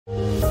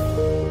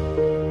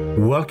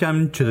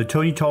Welcome to the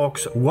Tony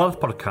Talks Wealth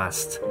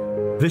Podcast.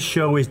 This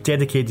show is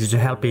dedicated to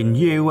helping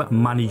you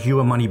manage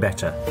your money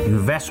better,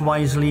 invest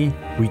wisely,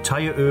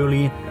 retire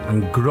early,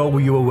 and grow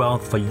your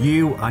wealth for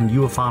you and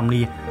your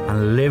family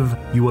and live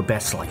your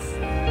best life.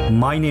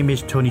 My name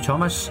is Tony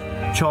Thomas,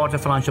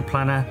 Chartered Financial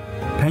Planner,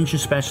 Pension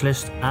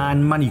Specialist,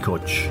 and Money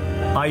Coach.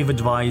 I've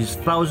advised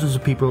thousands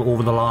of people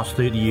over the last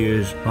 30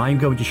 years. I'm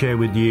going to share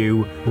with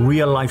you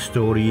real life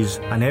stories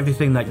and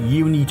everything that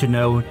you need to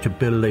know to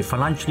build a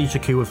financially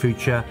secure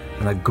future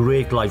and a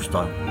great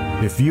lifestyle.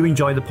 If you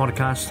enjoy the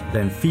podcast,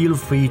 then feel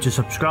free to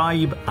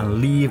subscribe and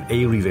leave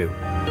a review.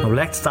 Now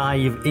let's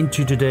dive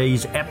into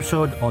today's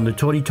episode on the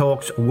Tony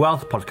Talks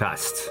Wealth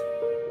Podcast.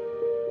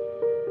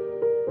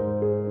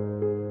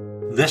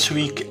 This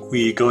week,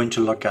 we're going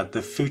to look at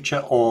the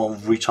future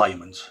of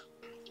retirement.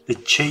 The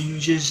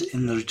changes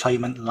in the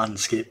retirement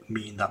landscape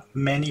mean that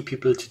many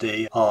people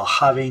today are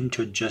having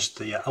to adjust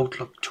their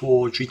outlook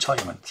towards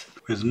retirement.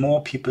 With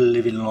more people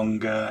living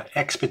longer,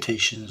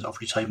 expectations of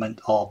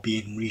retirement are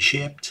being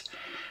reshaped,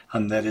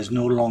 and there is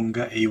no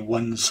longer a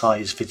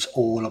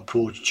one-size-fits-all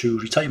approach to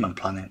retirement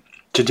planning.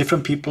 To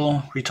different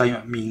people,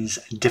 retirement means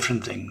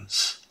different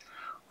things.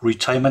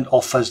 Retirement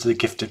offers the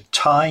gift of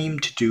time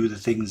to do the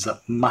things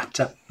that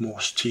matter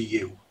most to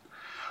you.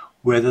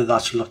 Whether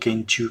that's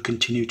looking to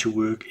continue to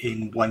work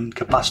in one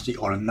capacity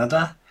or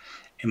another,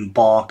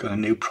 embark on a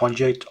new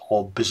project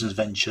or business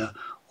venture,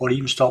 or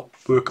even stop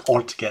work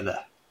altogether.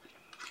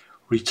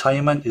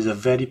 Retirement is a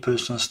very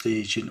personal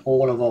stage in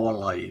all of our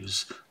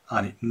lives,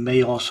 and it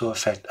may also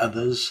affect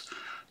others,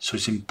 so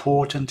it's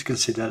important to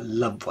consider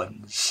loved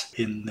ones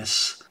in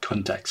this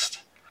context.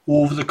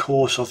 Over the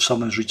course of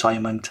someone's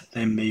retirement,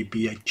 there may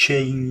be a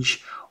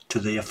change to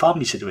their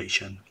family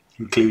situation,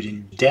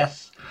 including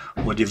death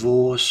or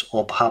divorce,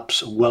 or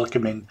perhaps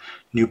welcoming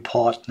new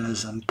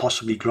partners and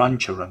possibly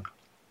grandchildren.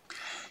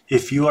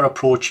 If you are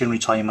approaching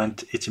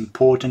retirement, it's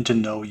important to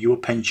know your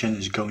pension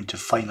is going to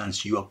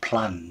finance your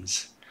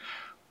plans.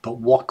 But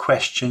what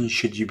questions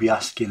should you be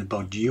asking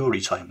about your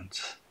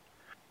retirement?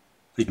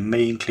 It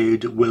may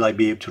include, will I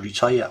be able to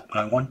retire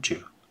when I want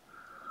to?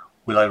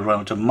 Will I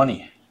run out of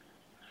money?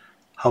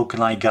 How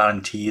can I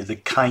guarantee the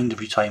kind of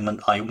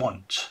retirement I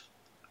want?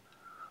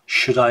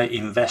 Should I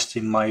invest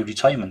in my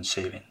retirement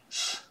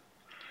savings?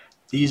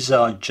 These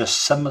are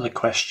just some of the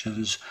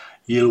questions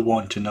you'll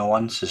want to know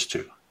answers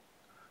to.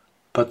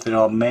 But there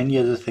are many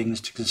other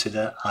things to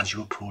consider as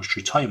you approach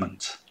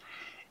retirement.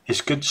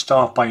 It's good to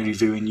start by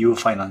reviewing your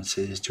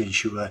finances to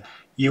ensure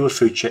your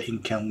future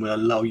income will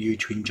allow you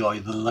to enjoy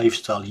the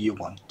lifestyle you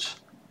want.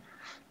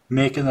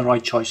 Making the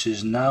right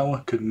choices now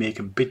could make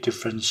a big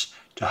difference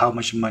to how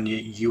much money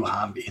you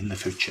have in the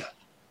future.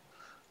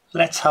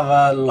 Let's have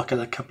a look at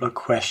a couple of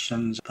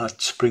questions that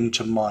spring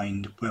to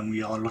mind when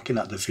we are looking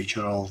at the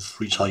future of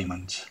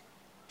retirement.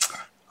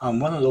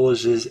 And one of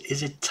those is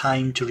it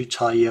time to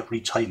retire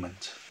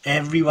retirement?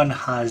 Everyone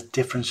has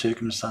different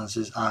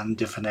circumstances and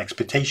different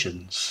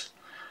expectations.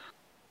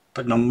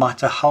 But no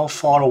matter how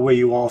far away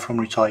you are from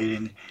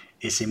retiring,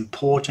 it's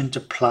important to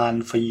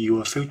plan for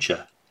your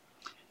future.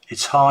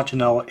 It's hard to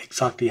know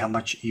exactly how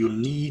much you'll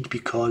need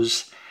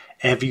because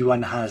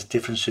everyone has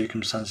different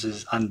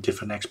circumstances and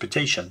different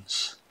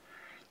expectations.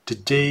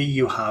 Today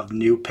you have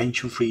new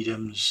pension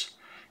freedoms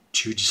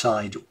to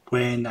decide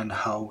when and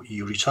how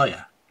you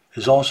retire.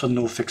 There's also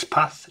no fixed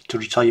path to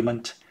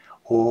retirement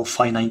or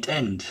finite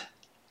end.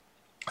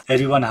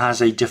 Everyone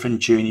has a different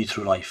journey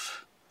through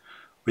life,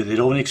 with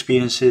their own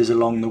experiences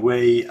along the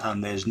way,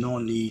 and there's no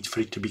need for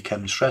it to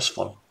become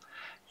stressful.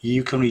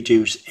 You can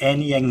reduce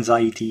any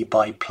anxiety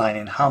by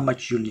planning how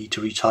much you need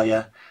to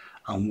retire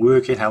and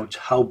working out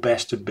how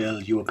best to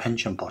build your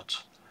pension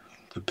pot.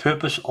 The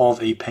purpose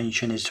of a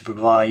pension is to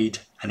provide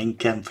an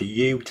income for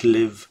you to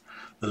live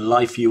the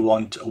life you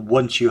want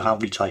once you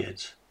have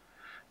retired.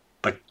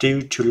 But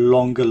due to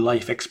longer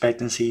life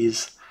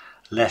expectancies,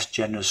 less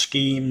generous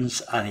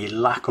schemes, and a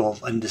lack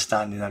of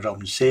understanding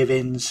around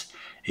savings,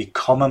 a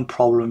common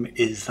problem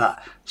is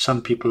that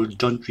some people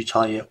don't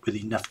retire with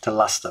enough to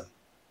last them.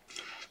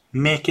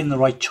 Making the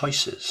right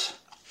choices.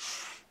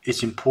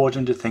 It's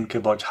important to think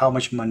about how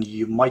much money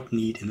you might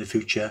need in the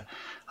future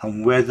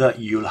and whether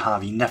you'll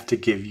have enough to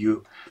give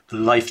you the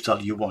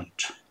lifestyle you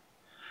want.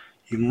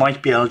 You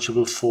might be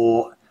eligible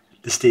for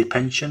the state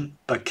pension,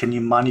 but can you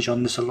manage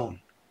on this alone?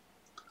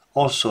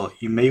 Also,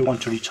 you may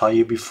want to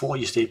retire before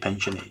your state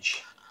pension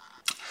age.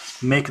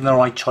 Making the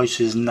right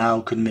choices now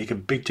could make a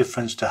big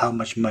difference to how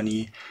much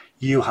money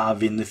you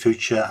have in the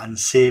future, and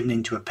saving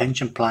into a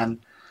pension plan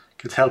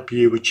could help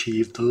you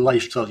achieve the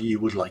lifestyle you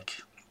would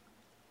like.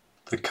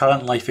 The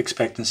current life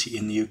expectancy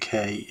in the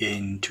UK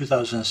in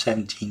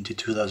 2017 to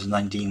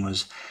 2019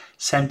 was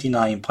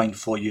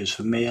 79.4 years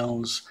for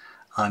males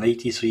and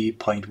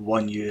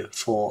 83.1 years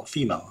for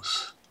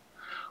females,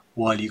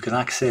 while you can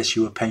access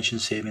your pension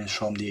savings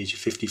from the age of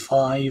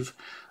 55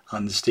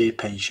 and the state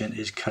pension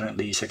is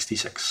currently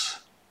 66.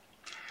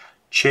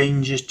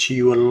 Changes to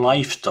your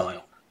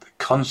lifestyle. The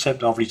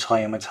concept of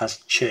retirement has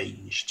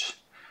changed.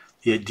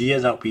 The idea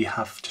that we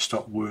have to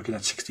stop working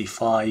at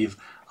 65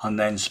 and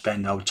then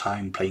spend our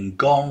time playing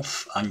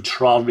golf and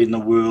traveling the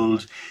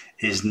world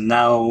is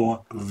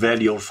now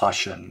very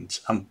old-fashioned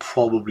and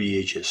probably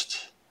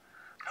ageist.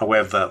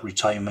 However,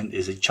 retirement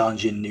is a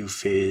challenging new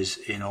phase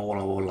in all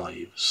our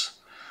lives.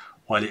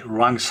 While it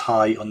ranks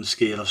high on the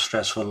scale of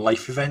stressful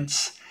life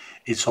events,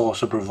 it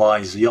also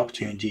provides the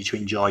opportunity to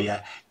enjoy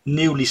a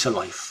new lease of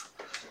life.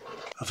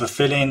 A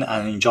fulfilling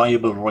and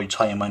enjoyable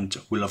retirement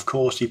will of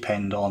course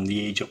depend on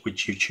the age at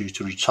which you choose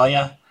to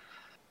retire,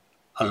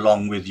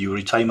 along with your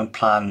retirement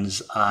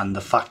plans and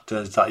the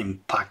factors that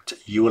impact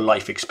your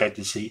life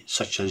expectancy,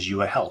 such as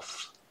your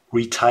health.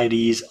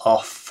 Retirees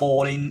are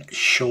falling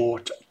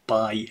short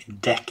by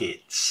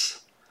decades.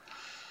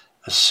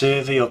 A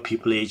survey of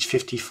people aged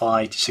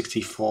 55 to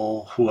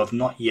 64 who have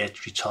not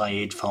yet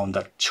retired found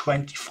that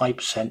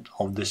 25%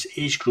 of this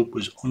age group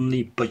was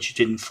only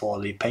budgeting for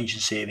their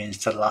pension savings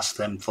to last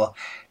them for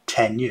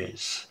 10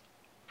 years.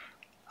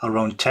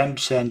 Around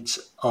 10%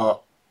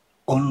 are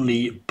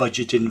only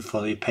budgeting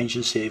for their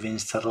pension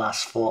savings to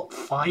last for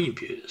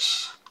 5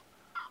 years.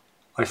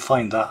 I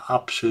find that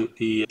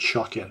absolutely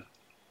shocking.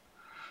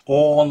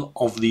 All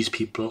of these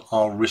people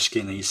are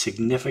risking a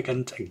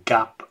significant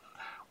gap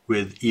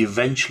with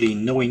eventually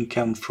no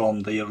income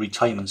from their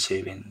retirement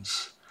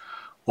savings.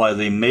 While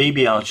they may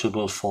be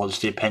eligible for the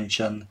state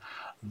pension,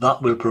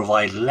 that will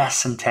provide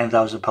less than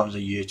 £10,000 a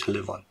year to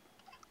live on.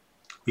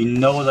 We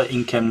know that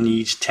income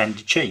needs tend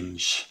to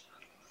change.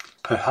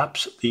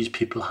 Perhaps these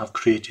people have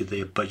created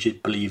their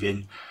budget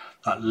believing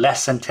that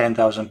less than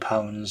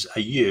 £10,000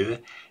 a year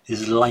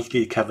is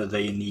likely to cover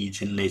their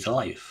needs in later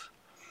life.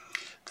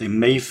 They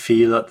may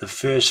feel that the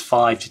first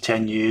 5 to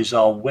 10 years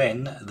are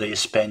when their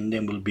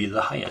spending will be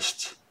the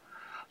highest,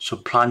 so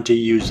plan to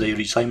use their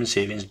retirement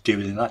savings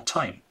during that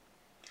time.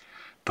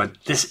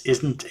 But this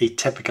isn't a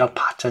typical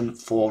pattern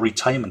for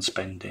retirement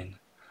spending.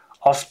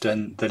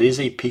 Often there is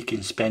a peak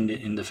in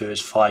spending in the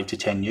first 5 to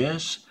 10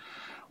 years,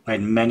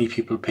 when many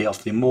people pay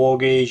off their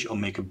mortgage or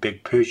make a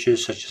big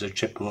purchase such as a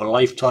trip of a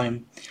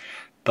lifetime,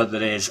 but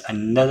there is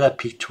another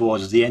peak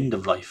towards the end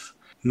of life.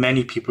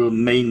 Many people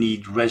may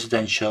need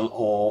residential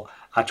or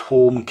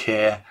at-home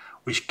care,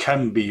 which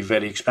can be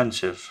very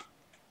expensive.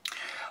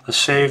 A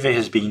survey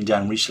has been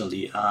done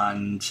recently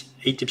and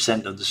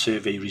 80% of the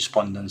survey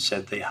respondents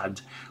said they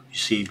had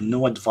received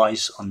no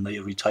advice on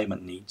their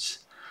retirement needs,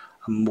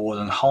 and more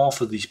than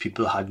half of these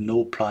people had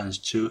no plans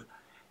to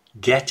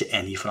get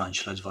any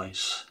financial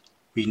advice.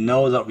 We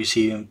know that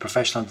receiving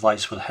professional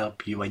advice will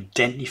help you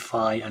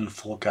identify and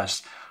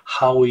forecast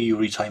how your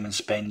retirement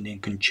spending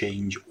can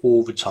change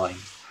over time,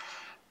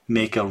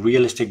 make a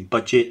realistic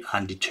budget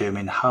and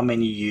determine how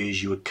many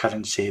years your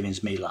current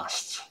savings may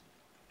last.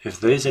 If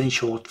there is any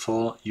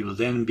shortfall, you will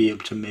then be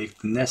able to make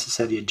the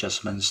necessary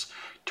adjustments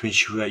to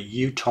ensure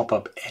you top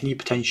up any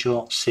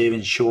potential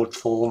savings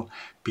shortfall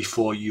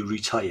before you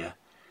retire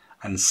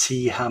and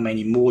see how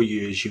many more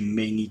years you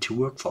may need to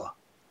work for.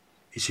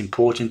 It's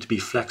important to be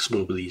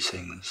flexible with these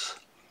things.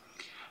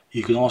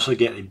 You can also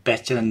get a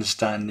better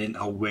understanding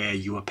of where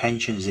your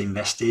pension is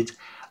invested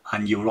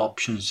and your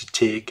options to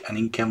take an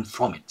income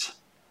from it.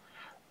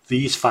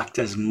 These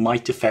factors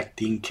might affect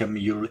the income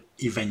you'll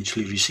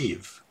eventually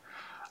receive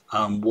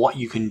and what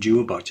you can do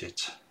about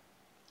it.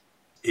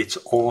 It's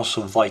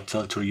also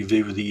vital to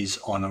review these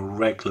on a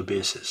regular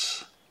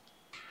basis.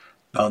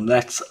 Now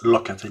let's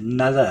look at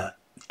another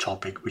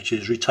topic, which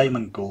is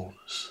retirement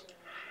goals.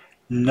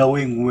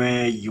 Knowing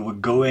where you are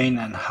going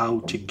and how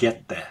to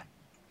get there.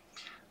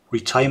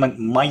 Retirement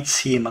might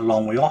seem a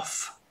long way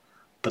off,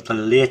 but the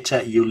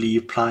later you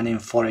leave planning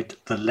for it,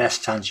 the less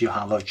chance you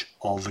have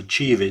of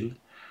achieving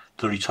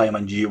the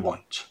retirement you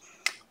want.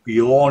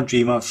 We all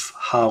dream of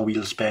how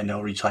we'll spend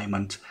our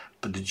retirement,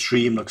 but the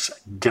dream looks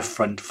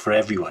different for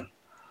everyone.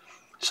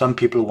 Some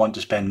people want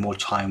to spend more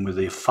time with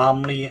their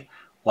family,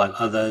 while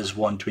others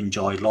want to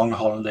enjoy long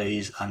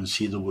holidays and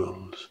see the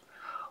world,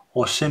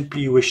 or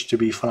simply wish to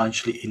be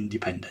financially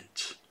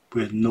independent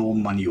with no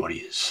money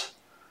worries.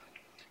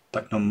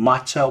 But no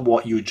matter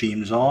what your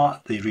dreams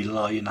are, they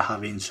rely on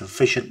having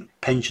sufficient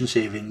pension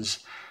savings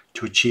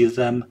to achieve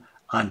them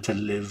and to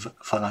live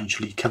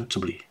financially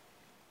comfortably.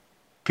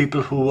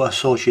 People who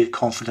associate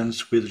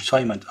confidence with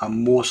retirement are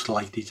most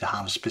likely to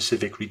have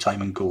specific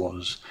retirement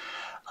goals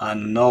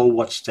and know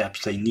what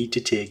steps they need to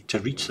take to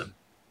reach them.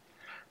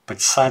 But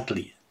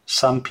sadly,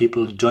 some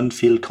people don't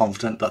feel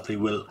confident that they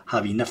will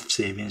have enough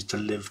savings to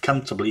live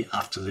comfortably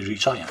after they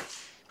retire.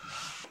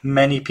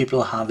 Many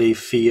people have a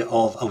fear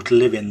of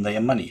outliving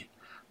their money,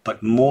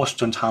 but most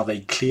don't have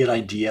a clear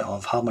idea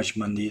of how much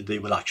money they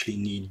will actually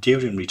need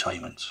during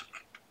retirement.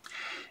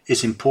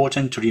 It's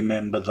important to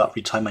remember that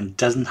retirement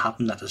doesn't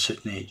happen at a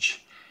certain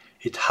age.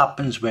 It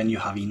happens when you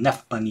have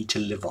enough money to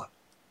live on.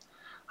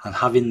 And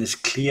having this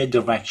clear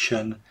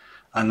direction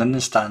and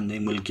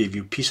understanding will give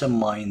you peace of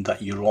mind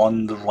that you're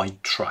on the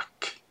right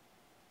track.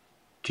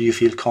 Do you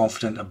feel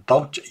confident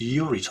about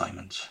your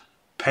retirement?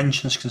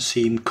 Pensions can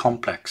seem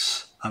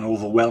complex and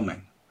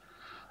overwhelming,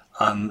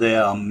 and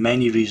there are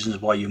many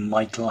reasons why you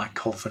might lack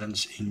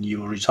confidence in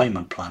your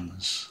retirement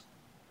plans.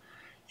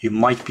 You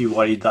might be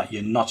worried that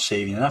you're not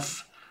saving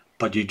enough,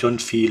 but you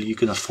don't feel you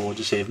can afford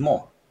to save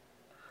more.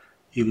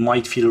 You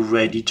might feel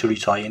ready to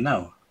retire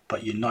now,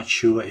 but you're not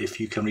sure if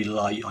you can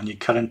rely on your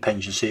current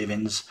pension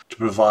savings to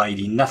provide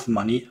enough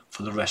money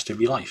for the rest of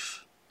your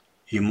life.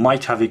 You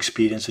might have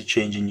experienced a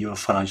change in your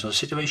financial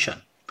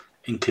situation,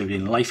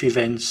 including life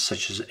events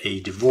such as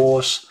a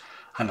divorce,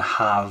 and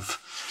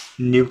have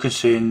new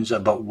concerns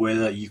about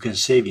whether you can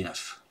save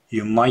enough.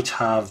 You might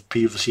have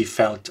previously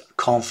felt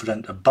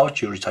confident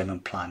about your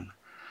retirement plan,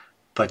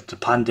 but the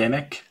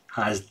pandemic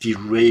has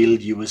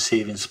derailed your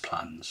savings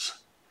plans.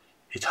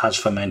 It has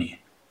for many.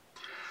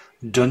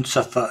 Don't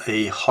suffer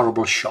a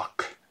horrible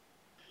shock.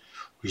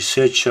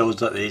 Research shows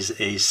that there is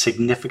a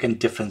significant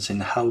difference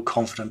in how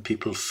confident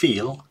people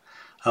feel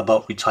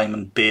about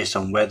retirement based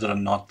on whether or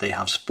not they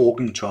have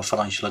spoken to a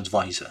financial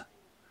advisor.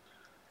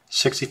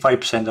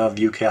 65% of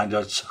UK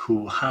adults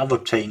who have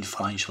obtained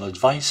financial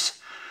advice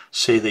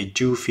say they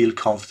do feel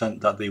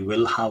confident that they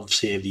will have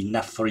saved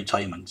enough for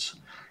retirement,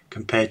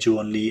 compared to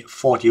only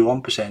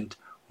 41%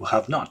 who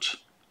have not.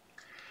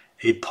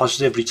 A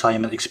positive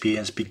retirement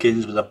experience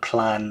begins with a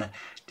plan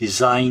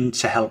designed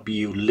to help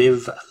you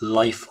live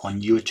life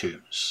on your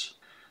terms.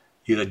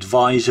 Your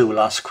advisor will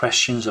ask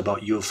questions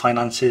about your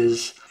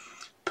finances,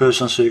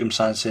 personal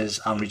circumstances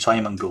and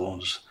retirement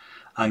goals,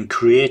 and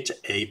create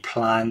a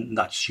plan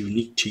that's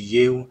unique to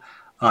you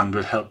and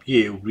will help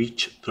you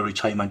reach the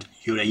retirement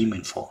you're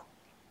aiming for.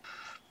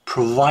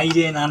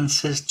 Providing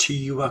answers to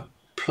your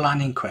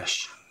planning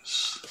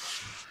questions.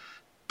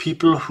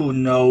 People who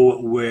know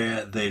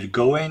where they're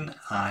going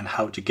and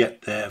how to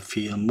get there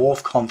feel more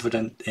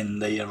confident in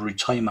their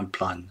retirement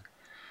plan.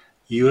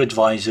 Your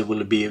advisor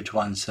will be able to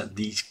answer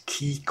these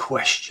key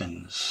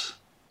questions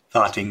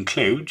that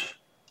include: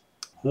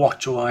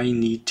 what do I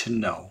need to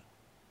know?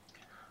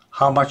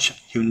 How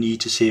much you need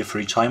to save for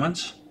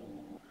retirement?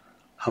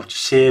 How to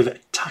save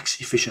tax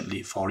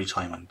efficiently for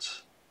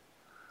retirement?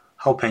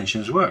 How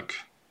pensions work?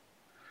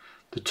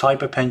 The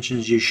type of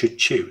pensions you should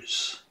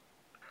choose?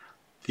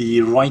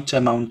 The right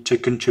amount to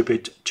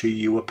contribute to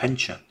your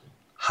pension?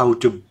 How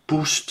to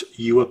boost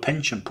your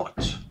pension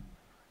pot?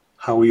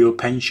 How your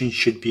pension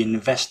should be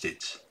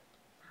invested?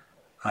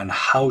 And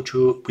how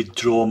to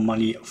withdraw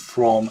money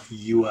from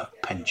your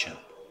pension.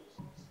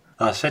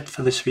 That's it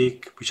for this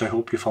week, which I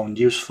hope you found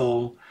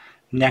useful.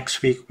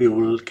 Next week we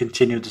will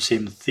continue the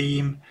same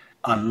theme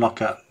and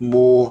look at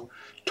more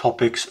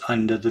topics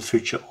under the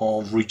future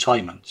of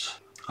retirement.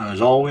 And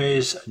as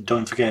always,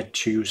 don't forget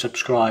to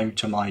subscribe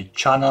to my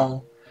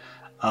channel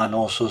and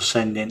also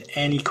send in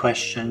any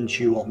questions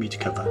you want me to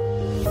cover.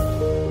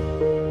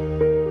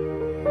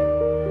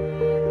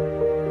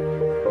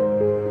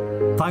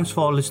 Thanks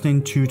for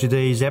listening to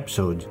today's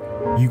episode.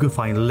 You can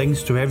find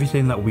links to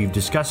everything that we've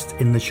discussed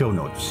in the show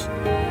notes.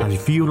 And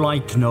if you'd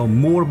like to know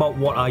more about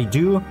what I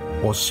do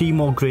or see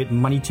more great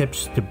money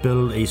tips to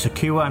build a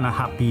secure and a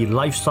happy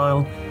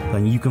lifestyle,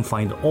 then you can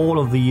find all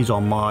of these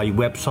on my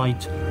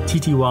website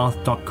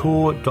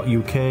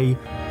ttwealth.co.uk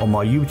or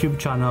my YouTube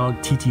channel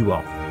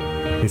ttwealth.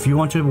 If you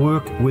want to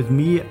work with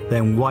me,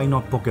 then why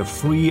not book a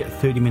free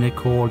 30-minute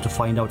call to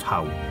find out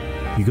how.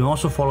 You can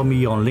also follow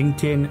me on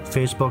LinkedIn,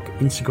 Facebook,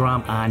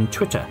 Instagram and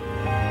Twitter.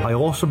 I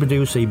also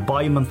produce a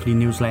bi-monthly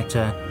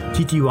newsletter,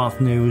 TT Wealth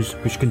News,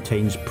 which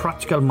contains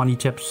practical money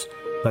tips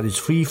that is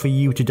free for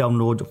you to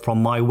download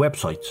from my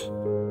website.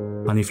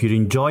 And if you're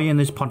enjoying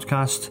this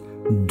podcast,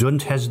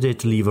 don't hesitate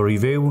to leave a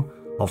review.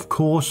 Of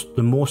course,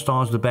 the more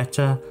stars the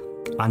better,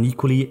 and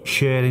equally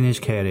sharing is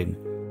caring.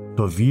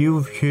 So if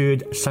you've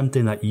heard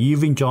something that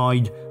you've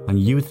enjoyed and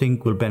you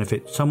think will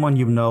benefit someone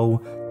you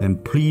know, then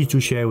please do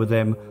share with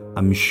them.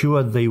 I'm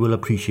sure they will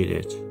appreciate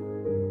it.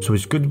 So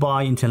it's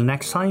goodbye until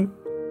next time.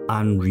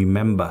 And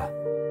remember,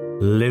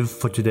 live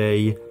for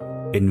today,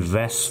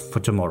 invest for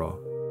tomorrow.